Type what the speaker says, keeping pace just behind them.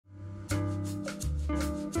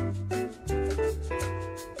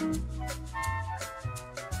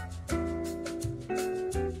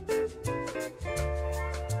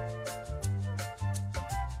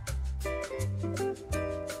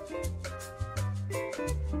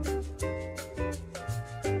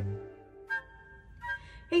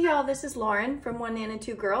y'all, this is Lauren from One Nana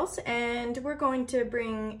Two Girls, and we're going to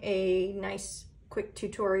bring a nice quick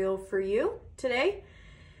tutorial for you today.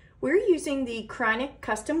 We're using the Kreinik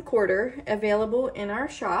Custom Corder available in our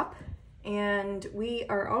shop, and we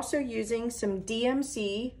are also using some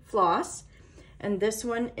DMC Floss, and this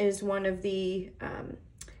one is one of the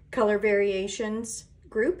color variations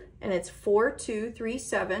group, and it's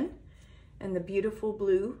 4237, and the beautiful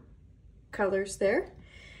blue colors there.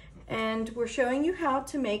 And we're showing you how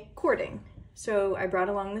to make cording. So I brought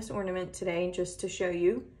along this ornament today just to show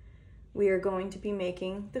you. We are going to be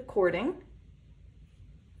making the cording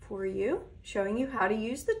for you, showing you how to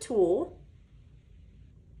use the tool.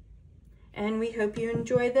 And we hope you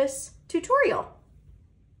enjoy this tutorial.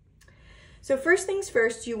 So first things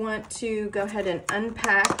first, you want to go ahead and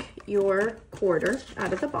unpack your quarter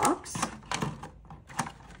out of the box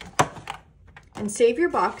and save your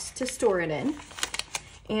box to store it in.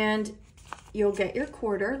 And you'll get your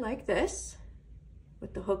quarter like this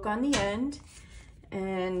with the hook on the end,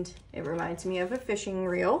 and it reminds me of a fishing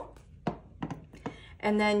reel.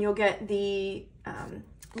 And then you'll get the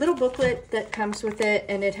little booklet that comes with it,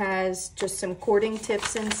 and it has just some cording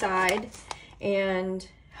tips inside and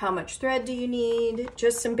how much thread do you need,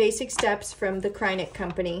 just some basic steps from the Kreinik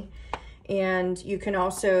company. And you can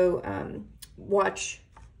also watch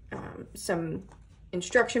some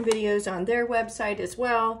instruction videos on their website as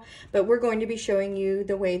well, but we're going to be showing you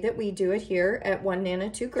the way that we do it here at One Nana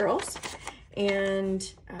Two Girls. And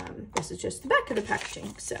this is just the back of the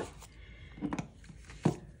packaging, so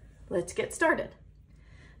let's get started.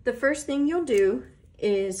 The first thing you'll do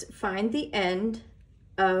is find the end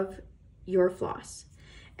of your floss.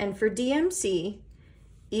 And for DMC,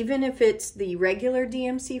 even if it's the regular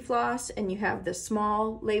DMC floss and you have the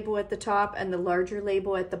small label at the top and the larger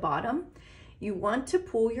label at the bottom, you want to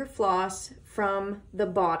pull your floss from the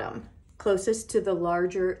bottom, closest to the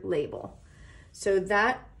larger label. So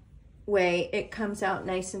that way it comes out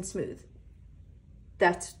nice and smooth.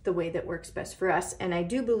 That's the way that works best for us. And I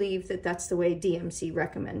do believe that that's the way DMC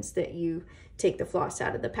recommends that you take the floss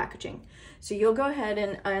out of the packaging. So you'll go ahead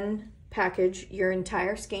and unpackage your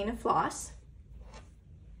entire skein of floss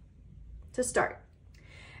to start.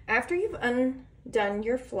 After you've undone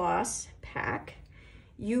your floss pack,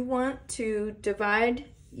 you want to divide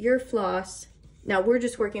your floss. Now we're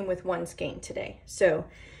just working with one skein today. So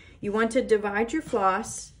you want to divide your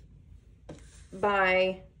floss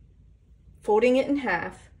by folding it in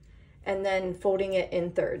half and then folding it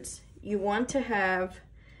in thirds. You want to have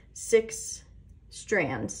 6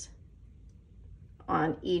 strands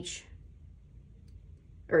on each,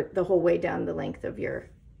 or the whole way down the length of your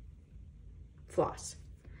floss.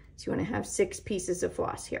 So you want to have 6 pieces of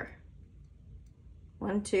floss here.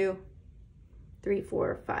 1, 2, 3,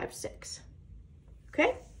 4, 5, 6.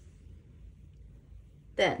 Okay?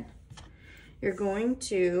 Then you're going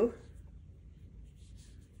to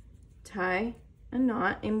tie a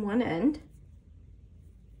knot in one end.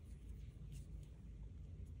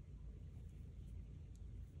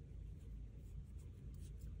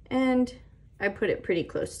 And I put it pretty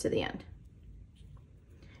close to the end.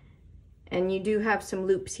 And you do have some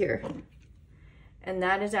loops here. And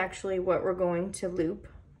that is actually what we're going to loop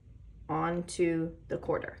onto the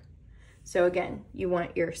quarter. So again, you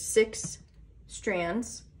want your 6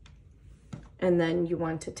 strands, and then you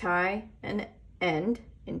want to tie an end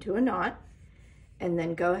into a knot, and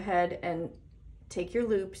then go ahead and take your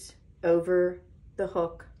loops over the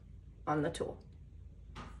hook on the tool.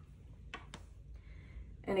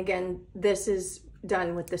 And again, this is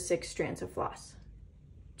done with the 6 strands of floss,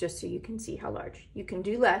 just so you can see how large. You can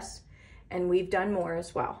do less, and we've done more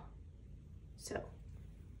as well. So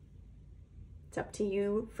it's up to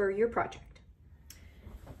you for your project.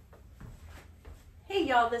 Hey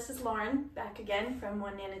y'all, this is Lauren back again from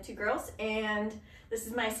One Nana Two Girls, and this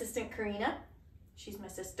is my assistant Karina. She's my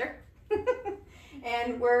sister.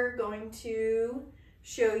 And we're going to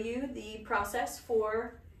show you the process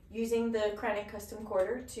for using the Kreinik Custom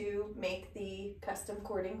Corder to make the custom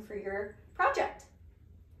cording for your project.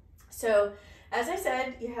 So as I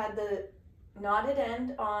said, you had the knotted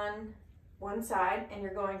end on one side, and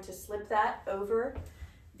you're going to slip that over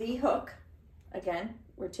the hook. Again,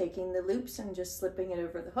 we're taking the loops and just slipping it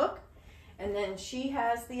over the hook. And then she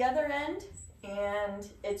has the other end, and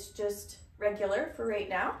it's just regular for right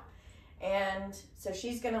now. And so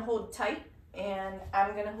she's gonna hold tight, and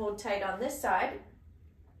I'm gonna hold tight on this side.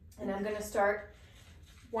 And I'm gonna start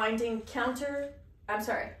winding I'm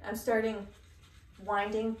starting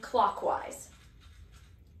winding clockwise.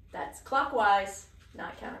 That's clockwise,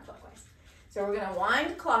 not counterclockwise. So we're gonna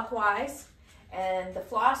wind clockwise, and the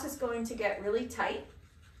floss is going to get really tight,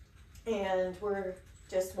 and we're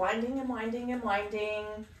just winding and winding and winding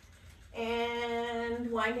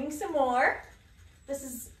and winding some more. This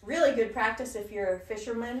is really good practice if you're a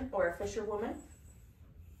fisherman or a fisherwoman,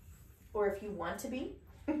 or if you want to be.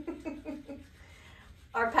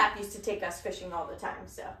 Our pap used to take us fishing all the time,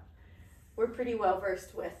 so we're pretty well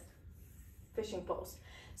versed with fishing poles.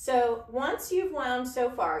 So once you've wound so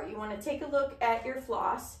far, you want to take a look at your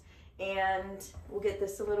floss, and we'll get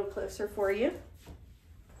this a little closer for you.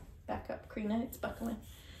 Back up, Kreinik, it's buckling.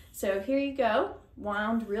 So here you go,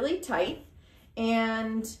 wound really tight,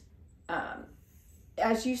 and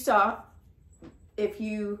as you saw, if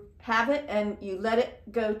you have it and you let it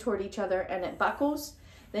go toward each other and it buckles,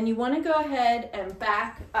 then you want to go ahead and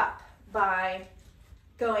back up by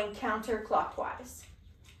going counterclockwise.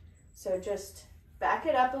 So just back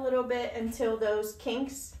it up a little bit until those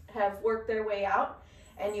kinks have worked their way out,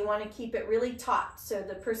 and you want to keep it really taut. So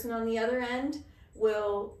the person on the other end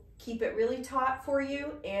will keep it really taut for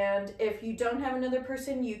you, and if you don't have another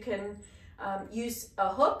person, you can use a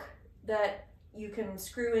hook that you can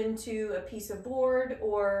screw into a piece of board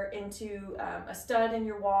or into a stud in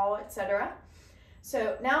your wall, etc.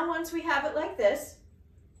 So now once we have it like this,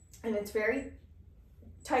 and it's very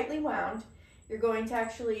tightly wound, you're going to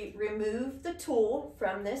actually remove the tool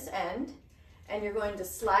from this end, and you're going to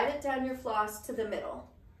slide it down your floss to the middle.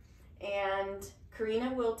 And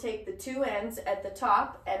Kreinik will take the two ends at the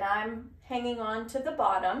top, and I'm hanging on to the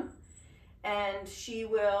bottom, and she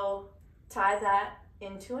will tie that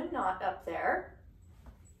into a knot up there.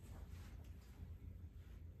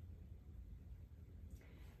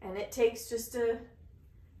 And it takes just a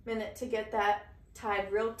minute to get that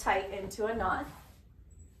tied real tight into a knot.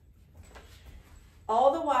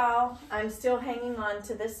 All the while, I'm still hanging on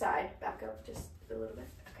to this side. Back up just a little bit,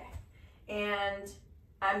 okay. And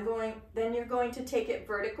then you're going to take it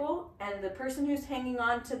vertical, and the person who's hanging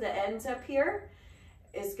on to the ends up here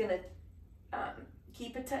is gonna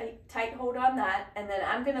keep a tight hold on that, and then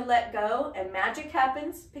I'm gonna let go, and magic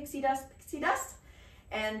happens, pixie dust,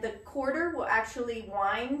 and the quarter will actually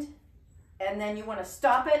wind, and then you wanna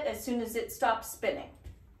stop it as soon as it stops spinning.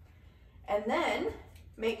 And then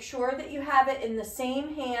make sure that you have it in the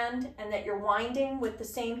same hand and that you're winding with the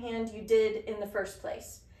same hand you did in the first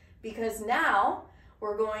place, because now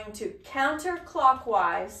we're going to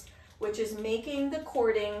counterclockwise, which is making the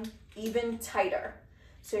cording even tighter.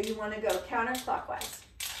 So you want to go counterclockwise.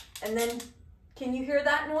 And then, can you hear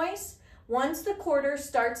that noise? Once the quarter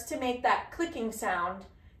starts to make that clicking sound,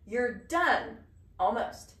 you're done,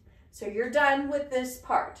 almost. So you're done with this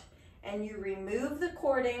part. And you remove the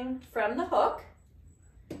cording from the hook,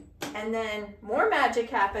 and then more magic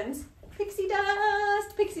happens. Pixie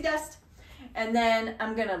dust. And then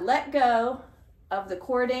I'm gonna let go of the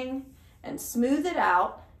cording and smooth it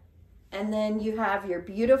out, and then you have your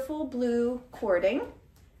beautiful blue cording,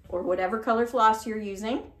 or whatever color floss you're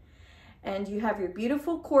using, and you have your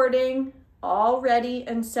beautiful cording all ready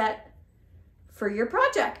and set for your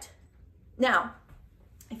project. Now,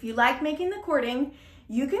 if you like making the cording,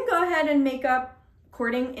 you can go ahead and make up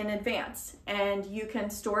cording in advance, and you can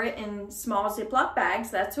store it in small Ziploc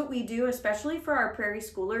bags. That's what we do, especially for our Prairie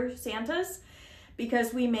Schooler Santas,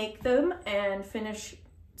 because we make them and finish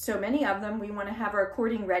so many of them. We want to have our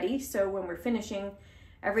cording ready, so when we're finishing,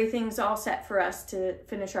 everything's all set for us to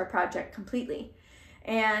finish our project completely.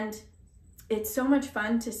 And it's so much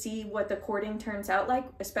fun to see what the cording turns out like,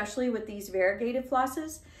 especially with these variegated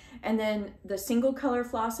flosses, and then the single color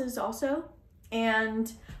flosses also.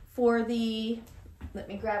 And for the, let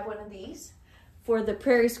me grab one of these, for the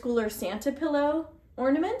Prairie Schooler Santa pillow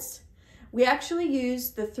ornaments, we actually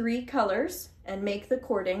use the 3 colors and make the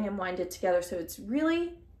cording and wind it together. So it's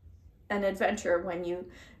really an adventure when you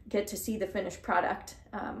get to see the finished product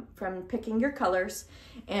from picking your colors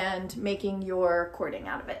and making your cording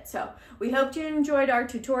out of it. So we hope you enjoyed our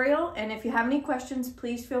tutorial, and if you have any questions,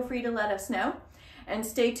 please feel free to let us know. And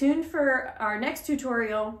stay tuned for our next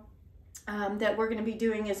tutorial that we're going to be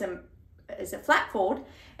doing is a flat fold,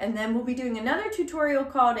 and then we'll be doing another tutorial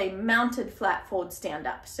called a mounted flat fold stand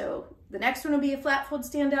up. So the next one will be a flat fold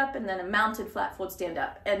stand up, and then a mounted flat fold stand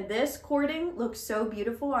up. And this cording looks so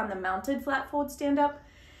beautiful on the mounted flat fold stand up,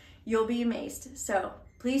 you'll be amazed. So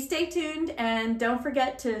please stay tuned, and don't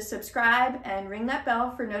forget to subscribe and ring that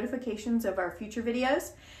bell for notifications of our future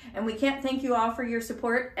videos. And we can't thank you all for your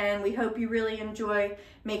support, and we hope you really enjoy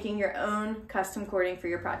making your own custom cording for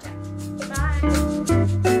your project. Bye.